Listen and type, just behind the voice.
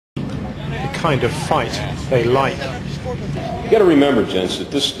kind of fight they like. You got to remember, gents, that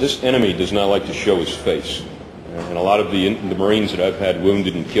this enemy does not like to show his face. And a lot of the Marines that I've had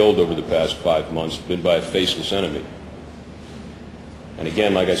wounded and killed over the past 5 months have been by a faceless enemy. And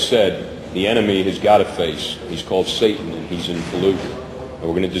again, like I said, the enemy has got a face. He's called Satan, and he's in Fallujah. And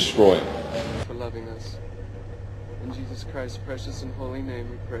we're going to destroy him. For loving us. In Jesus Christ's precious and holy name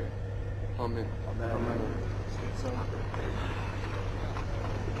we pray. Amen. Amen. Amen.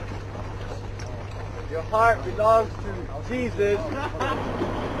 Your heart belongs to Jesus.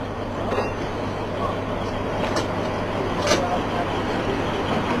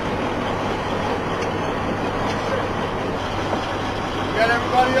 Got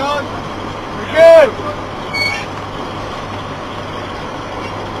everybody on? We're good!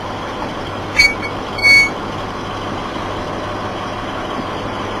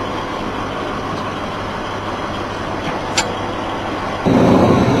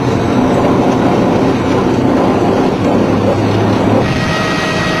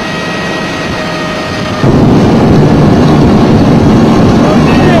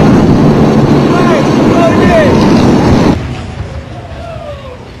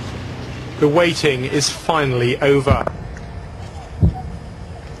 The waiting is finally over.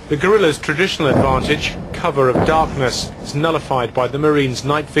 The guerrillas' traditional advantage, cover of darkness, is nullified by the Marines'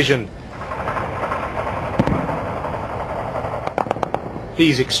 night vision.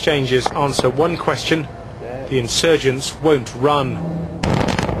 These exchanges answer one question: the insurgents won't run.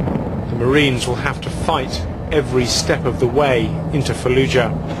 The Marines will have to fight every step of the way into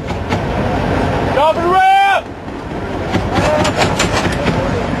Fallujah.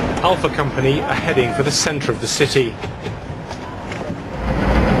 Alpha Company are heading for the centre of the city.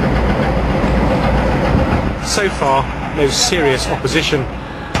 So far, no serious opposition.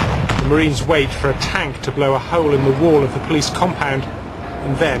 The Marines wait for a tank to blow a hole in the wall of the police compound,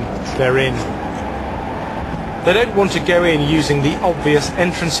 and then they're in. They don't want to go in using the obvious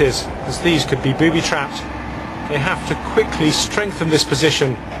entrances, as these could be booby-trapped. They have to quickly strengthen this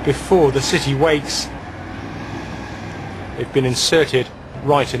position before the city wakes. They've been inserted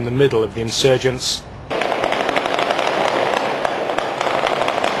right in the middle of the insurgents.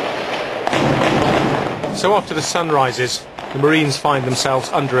 So after the sun rises, the Marines find themselves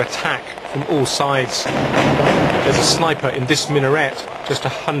under attack from all sides. There's a sniper in this minaret just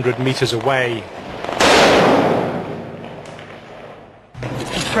 100 meters away.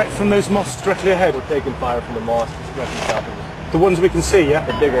 Threat from those mosques directly ahead. We're taking fire from the mosque directly south of us. The ones we can see, yeah?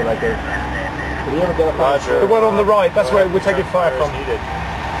 The big one right there. Did you ever get a The one on the right, that's where we're taking fire from. If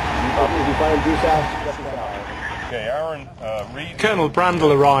you find due south, okay, Aaron, Colonel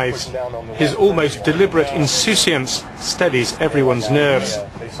Brandle arrives. His almost deliberate insouciance steadies everyone's nerves.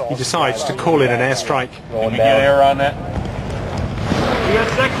 He decides to call in an airstrike. Did we get air on that? We got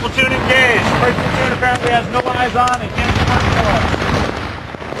second platoon engaged. First platoon apparently has no eyes on and can't come to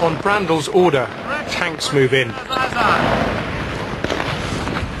us. On Brandle's order, tanks move in. Eyes on.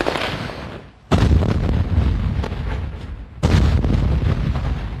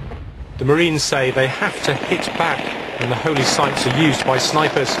 The Marines say they have to hit back when the holy sites are used by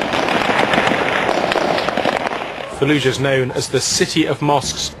snipers. Fallujah is known as the City of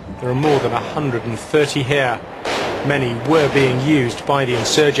Mosques. There are more than 130 here. Many were being used by the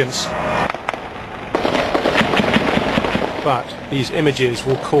insurgents. But these images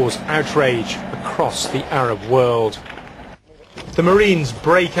will cause outrage across the Arab world. The Marines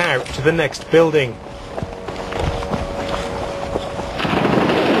break out to the next building.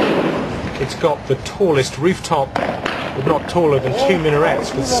 It's got the tallest rooftop, but not taller than 2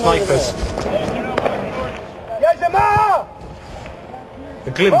 minarets with snipers. A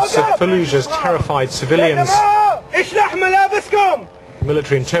glimpse of Fallujah's terrified civilians. The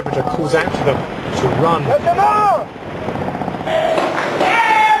military interpreter calls out to them to run.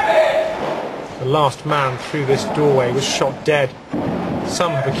 The last man through this doorway was shot dead.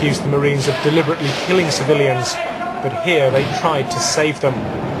 Some have accused the Marines of deliberately killing civilians, but here they tried to save them.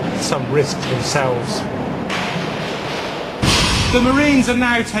 Some risked themselves. The Marines are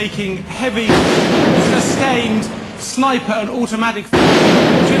now taking heavy, sustained sniper and automatic to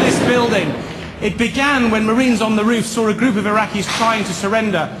this building. It began when Marines on the roof saw a group of Iraqis trying to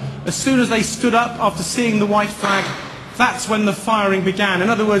surrender. As soon as they stood up after seeing the white flag, that's when the firing began. In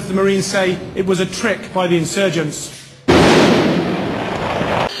other words, the Marines say it was a trick by the insurgents.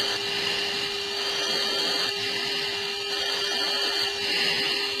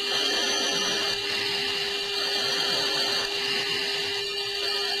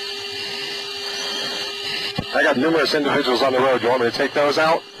 I got numerous individuals on the road. You want me to take those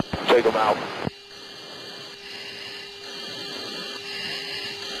out? Take them out.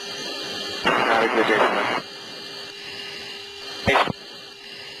 Have a good day, man.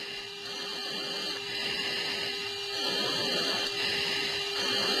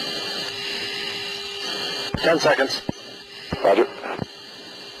 10 seconds. Roger.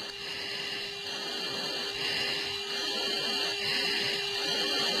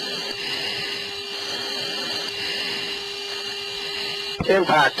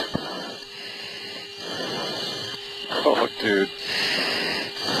 Impact. Oh, dude.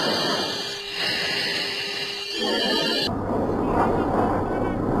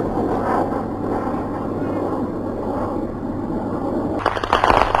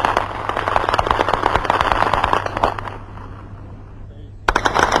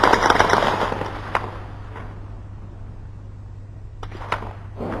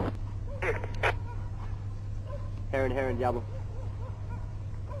 Heron, Diablo.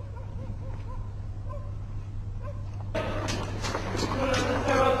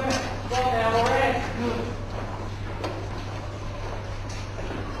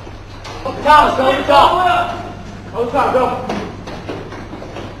 Thomas, go to the top. Go to the top, go.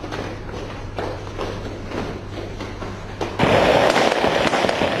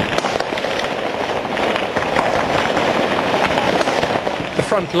 The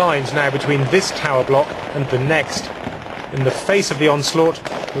front lines now between this tower block and the next. In the face of the onslaught,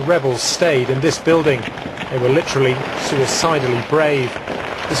 the rebels stayed in this building. They were literally suicidally brave.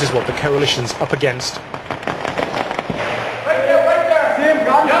 This is what the coalition's up against.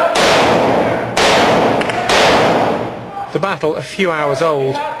 The battle, a few hours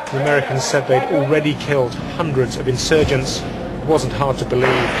old, the Americans said they'd already killed hundreds of insurgents. It wasn't hard to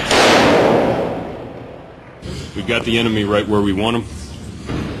believe. We've got the enemy right where we want him.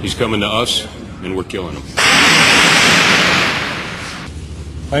 He's coming to us, and we're killing him.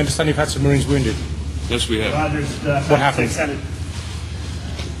 I understand you've had some Marines wounded. Yes, we have. What happened?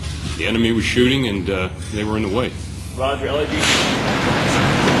 The enemy was shooting, and they were in the way. Roger, LAD.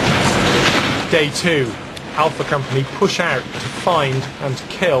 Day 2. Alpha Company push out to find and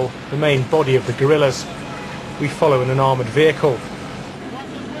kill the main body of the guerrillas. We follow in an armoured vehicle.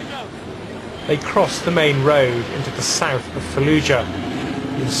 They cross the main road into the south of Fallujah.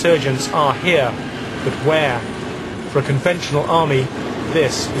 The insurgents are here, but where? For a conventional army,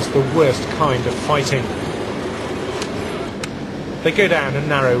 this is the worst kind of fighting. They go down a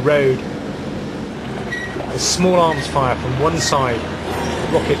narrow road. There's small arms fire from one side,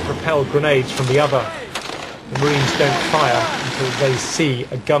 rocket-propelled grenades from the other. The Marines don't fire until they see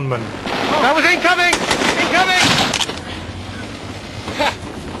a gunman. That was incoming! Incoming!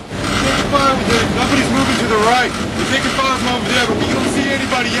 Fire with it. Nobody's moving to the right. We're taking fire from over there, but we don't see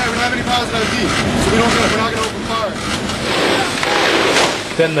anybody yet. We don't have any positive ID, so we're not gonna open fire.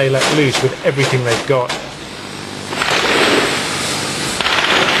 Then they let loose with everything they've got.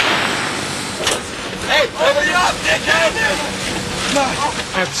 Hey, over you up, dickhead!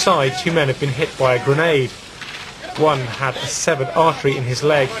 Outside, 2 men have been hit by a grenade. One had a severed artery in his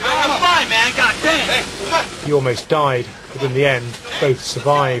leg. I'm fine, man. God damn. He almost died, but in the end, both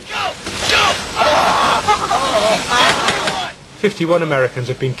survived. 51 Americans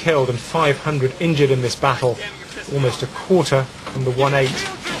have been killed and 500 injured in this battle, almost a quarter from the 1/8.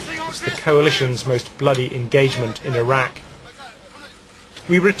 It's the coalition's most bloody engagement in Iraq.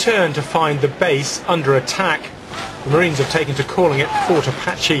 We return to find the base under attack. The Marines have taken to calling it Fort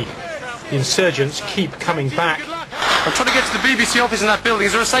Apache. The insurgents keep coming back. I'm trying to get to the BBC office in that building.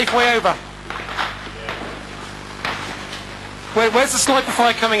 Is there a safe way over? Where's the sniper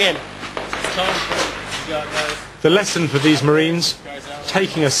fire coming in? The lesson for these Marines,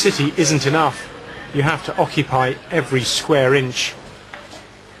 taking a city isn't enough. You have to occupy every square inch.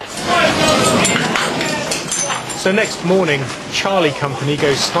 So next morning, Charlie Company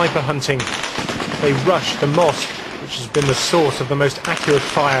goes sniper hunting. They rush the mosque, which has been the source of the most accurate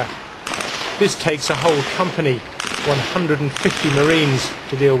fire. This takes a whole company, 150 Marines,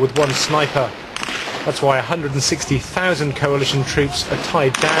 to deal with one sniper. That's why 160,000 coalition troops are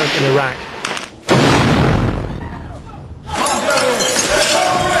tied down in Iraq.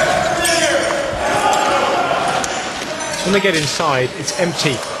 When they get inside, it's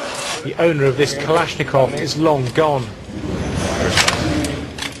empty. The owner of this Kalashnikov is long gone.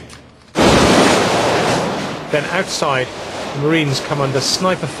 Then outside, the Marines come under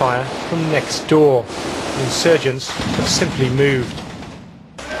sniper fire from next door. The insurgents have simply moved.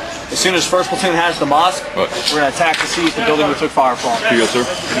 As soon as 1st Platoon has the mosque, we're going to attack to see if the building we took fire from. Good to go, sir.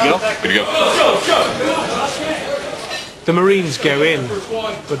 Good to go? Good to go. The Marines go in,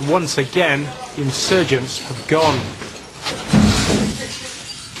 but once again, the insurgents have gone.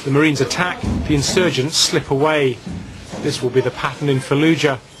 The Marines attack, the insurgents slip away. This will be the pattern in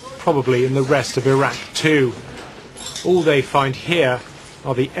Fallujah. probably in the rest of Iraq too. All they find here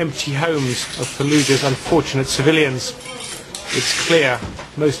are the empty homes of Fallujah's unfortunate civilians. It's clear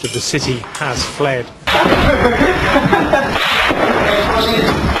most of the city has fled.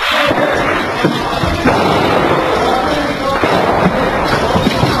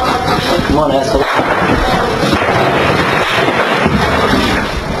 Come on, asshole.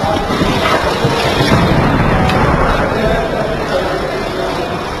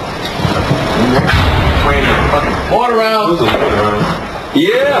 Water round.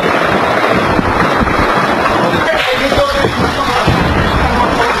 Yeah.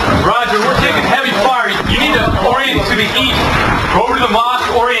 Roger, we're taking heavy fire. You need to orient to the east. Go over to the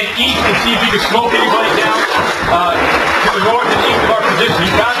mosque, orient east, and see if you can smoke anybody down to the north and east of our position.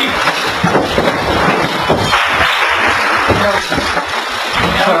 You copy?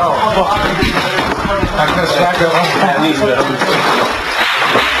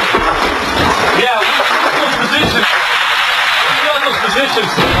 Yeah, those positions. We got those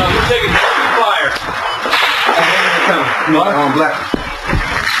positions. We're taking heavy fire. On black.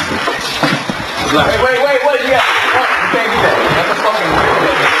 Wait, what? You got? You can't do that. That's a fucking.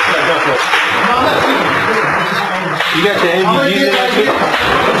 You got the MVGs in that shit?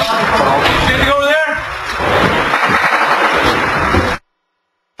 Stand to go over there?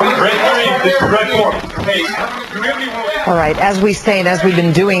 Red 3, this is Red 4. Hey, All right, as we say and as we've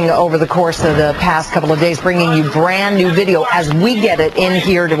been doing over the course of the past couple of days, bringing you brand new video as we get it in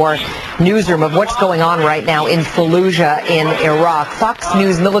here to our newsroom of what's going on right now in Fallujah in Iraq. Fox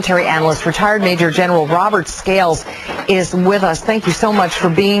News military analyst, retired Major General Robert Scales is with us. Thank you so much for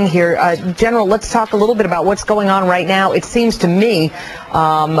being here. General, let's talk a little bit about what's going on right now. It seems to me,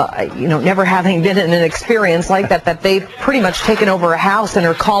 never having been in an experience like that, that they've pretty much taken over a house and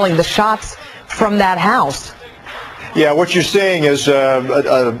are calling the shots from that house. Yeah, what you're seeing is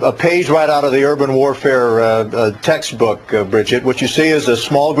a page right out of the urban warfare textbook, Bridget. What you see is a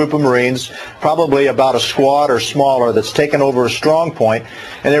small group of Marines, probably about a squad or smaller, that's taken over a strong point,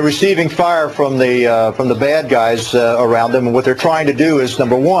 and they're receiving fire from the bad guys around them. And what they're trying to do is,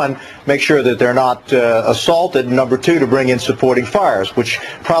 number one, make sure that they're not assaulted, and number two, to bring in supporting fires, which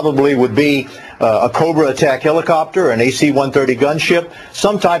probably would be a Cobra attack helicopter, an AC-130 gunship,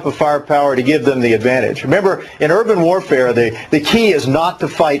 some type of firepower to give them the advantage. Remember, in urban warfare, the key is not to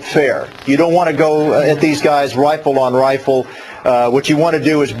fight fair. You don't want to go at these guys rifle on rifle. What you want to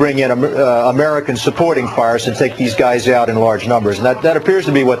do is bring in American supporting fires and take these guys out in large numbers. And that appears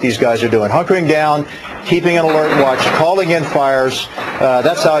to be what these guys are doing. Hunkering down, keeping an alert watch, calling in fires.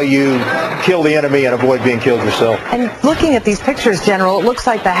 That's how you kill the enemy and avoid being killed yourself. And looking at these pictures, General, it looks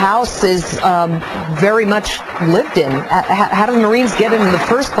like the house is very much lived in. How do the Marines get in the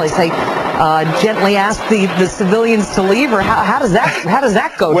first place? They gently ask the civilians to leave, or how does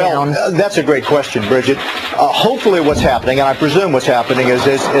that go down? Well, that's a great question, Bridget. Hopefully what's happening, and I presume what's happening, is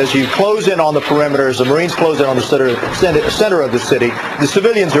as you close in on the perimeters, the Marines close in on the center of the city, the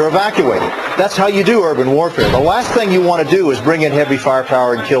civilians are evacuated. That's how you do urban warfare. The last thing you want to do is bring in heavy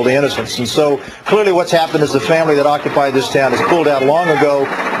firepower and kill the innocents. And so clearly what's happened is the family that occupied this town has pulled out long ago,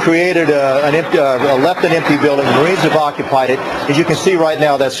 created left an empty building. The Marines have occupied it. As you can see right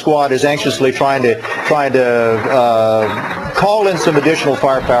now, that squad is anxiously trying to call in some additional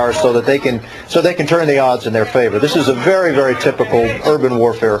firepower so that they can turn the odds in their favor. This is a very, very typical urban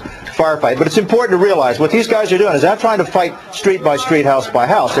warfare firefight. But it's important to realize what these guys are doing is they're not trying to fight street by street, house by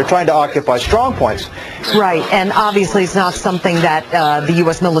house. They're trying to occupy strong points. Right, and obviously it's not something that the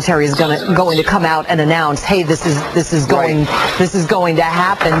U.S. military is going to come out and announce, hey, this is going to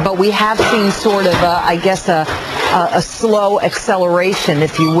happen. But we have seen sort of, I guess, a slow acceleration,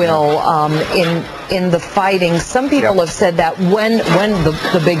 if you will, in the fighting. Some people have said that when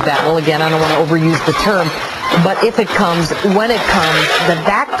the big battle, again, I don't want to overuse the term, but if it comes, when it comes,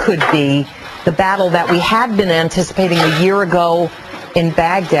 that could be the battle that we had been anticipating a year ago in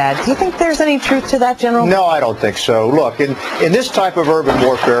Baghdad. Do you think there's any truth to that, General? No, I don't think so. Look, in this type of urban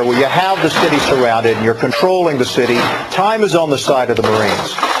warfare where you have the city surrounded and you're controlling the city, time is on the side of the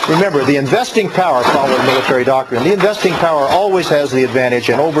Marines. Remember, the investing power, following military doctrine, the investing power always has the advantage,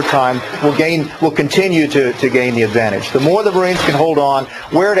 and over time will continue to gain the advantage. The more the Marines can hold on,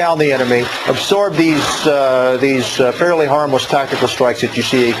 wear down the enemy, absorb these fairly harmless tactical strikes that you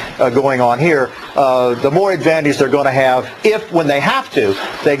see going on here, the more advantage they're going to have if, when they have to,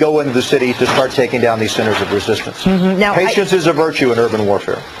 they go into the city to start taking down these centers of resistance. Now, patience is a virtue in urban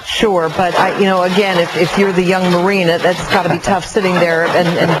warfare. Sure, but again, if you're the young Marine, that's got to be tough sitting there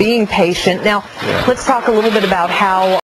and being patient. Now, let's talk a little bit about how